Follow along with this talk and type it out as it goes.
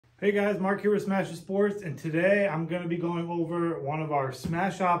Hey guys, Mark here with Spacious Storage, and today I'm going to be going over one of our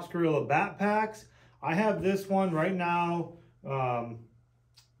Smash Ops Guerrilla backpacks. I have this one right now,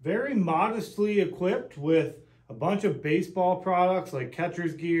 very modestly equipped with a bunch of baseball products like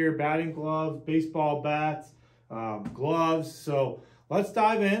catcher's gear, batting gloves, baseball bats, gloves. So let's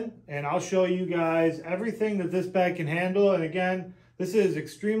dive in and I'll show you guys everything that this bag can handle. And again, this is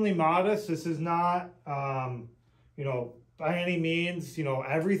extremely modest. This is not, by any means,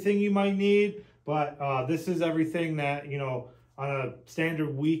 everything you might need, but this is everything that, on a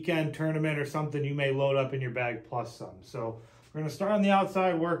standard weekend tournament or something, you may load up in your bag plus some. So we're going to start on the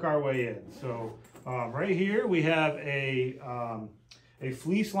outside, work our way in. So right here we have a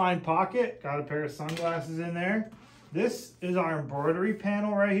fleece lined pocket, got a pair of sunglasses in there. This is our embroidery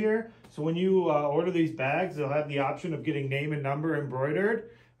panel right here. So when you order these bags, they'll have the option of getting name and number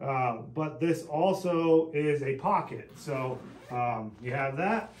embroidered. But this also is a pocket. So you have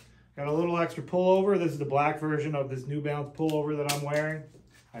that. Got a little extra pullover. This is the black version of this New Balance pullover that I'm wearing.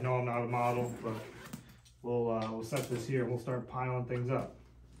 I know I'm not a model, but we'll set this here. We'll start piling things up.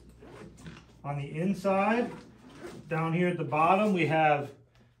 On the inside, down here at the bottom, we have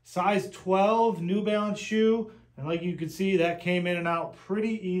size 12 New Balance shoe. And like you can see, that came in and out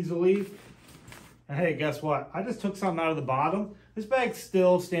pretty easily. And hey, guess what? I just took something out of the bottom. This bag's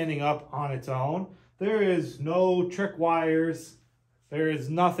still standing up on its own. There is no trick wires. There is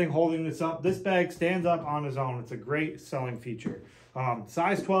nothing holding this up. This bag stands up on its own. It's a great selling feature.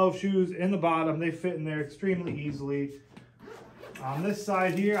 Size 12 shoes in the bottom. They fit in there extremely easily. On this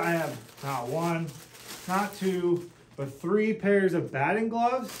side here, I have not one, not two, but 3 pairs of batting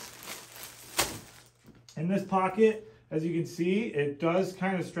gloves. In this pocket, as you can see, it does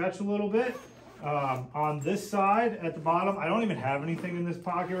kind of stretch a little bit. On this side at the bottom, I don't even have anything in this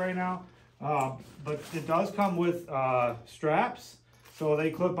pocket right now, but it does come with straps. So they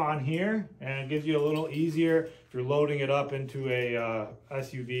clip on here and it gives you a little easier if you're loading it up into a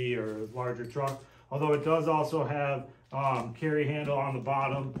SUV or larger truck. Although it does also have carry handle on the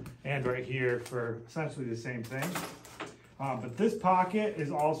bottom and right here for essentially the same thing. But this pocket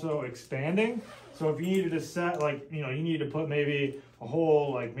is also expanding. So if you needed to set, you need to put maybe a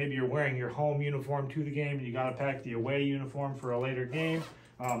whole, maybe you're wearing your home uniform to the game and you got to pack the away uniform for a later game,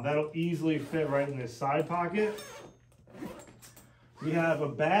 that'll easily fit right in this side pocket. We have a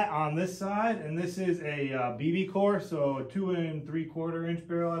bat on this side, and this is a BB core, so a 2 3/4 inch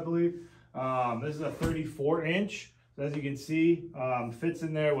barrel, I believe. This is a 34 inch. So as you can see, fits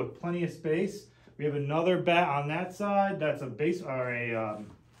in there with plenty of space. We have another bat on that side. That's a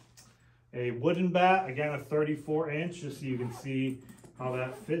wooden bat, again a 34 inch, just so you can see how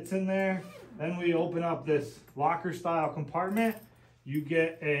that fits in there. Then we open up this locker style compartment. You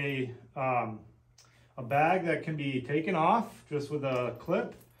get a bag that can be taken off just with a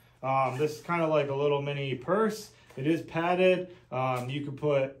clip. This is kind of like a little mini purse. It is padded. You can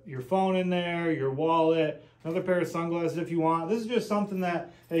put your phone in there, your wallet, another pair of sunglasses if you want. This is just something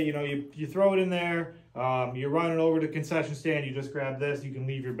that, hey, you throw it in there. You're running over to the concession stand, you just grab this, you can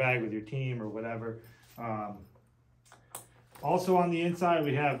leave your bag with your team or whatever. Also on the inside,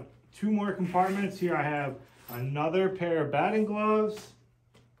 we have 2 more compartments. Here I have another pair of batting gloves.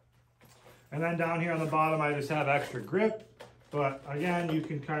 And then down here on the bottom, I just have extra grip. But again, you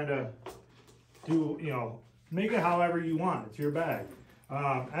can kind of do, make it however you want. It's your bag.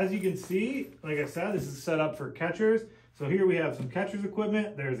 As you can see, like I said, this is set up for catchers. So here we have some catcher's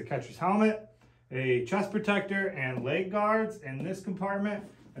equipment. There's a catcher's helmet, a chest protector, and leg guards in this compartment.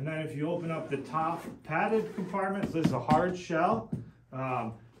 And then if you open up the top padded compartment, so this is a hard shell,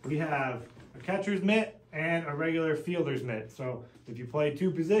 we have a catcher's mitt and a regular fielder's mitt. So if you play 2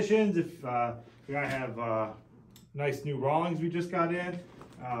 positions, if we have nice new Rawlings we just got in.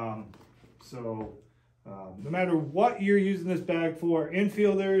 No matter what you're using this bag for,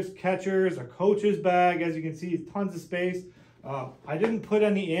 infielders, catchers, a coach's bag, as you can see, tons of space. I didn't put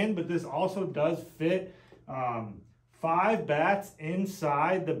any in, but this also does fit 5 bats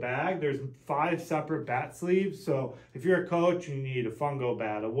inside the bag. There's 5 separate bat sleeves. So if you're a coach, you need a fungo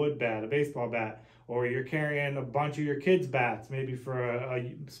bat, a wood bat, a baseball bat, or you're carrying a bunch of your kids' bats, maybe for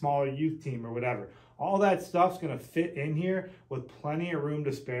a smaller youth team or whatever. All that stuff's gonna fit in here with plenty of room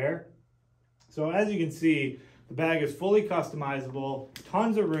to spare. So as you can see, the bag is fully customizable,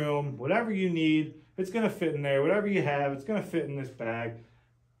 tons of room, whatever you need, it's gonna fit in there. Whatever you have, it's gonna fit in this bag.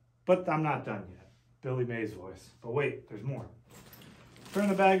 But I'm not done yet. Billy Mays voice. But wait, there's more. Turn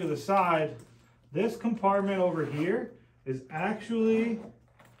the bag to the side. This compartment over here is actually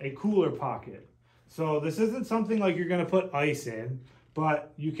a cooler pocket. So this isn't something like you're gonna put ice in,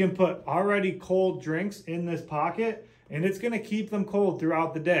 but you can put already cold drinks in this pocket and it's going to keep them cold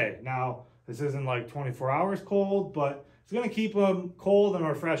throughout the day. Now, this isn't like 24 hours cold, but it's going to keep them cold and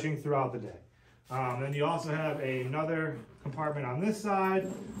refreshing throughout the day. Then you also have another compartment on this side,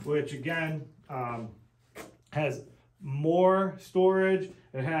 which again has more storage.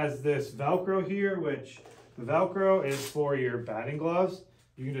 It has this Velcro here, which the Velcro is for your batting gloves.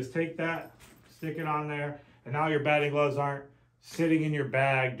 You can just take that, stick it on there, and now your batting gloves aren't sitting in your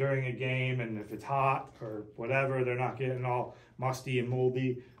bag during a game, and if it's hot or whatever, they're not getting all musty and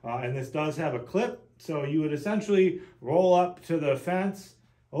moldy. And this does have a clip, so you would essentially roll up to the fence,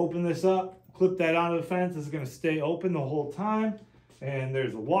 open this up, clip that onto the fence. It's going to stay open the whole time. And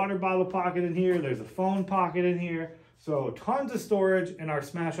there's a water bottle pocket in here. There's a phone pocket in here. So tons of storage in our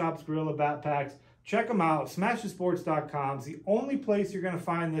Smash Ops Guerrilla backpacks. Check them out. SmashTheSports.com. It's the only place you're going to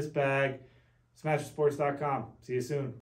find this bag. SmashTheSports.com. See you soon.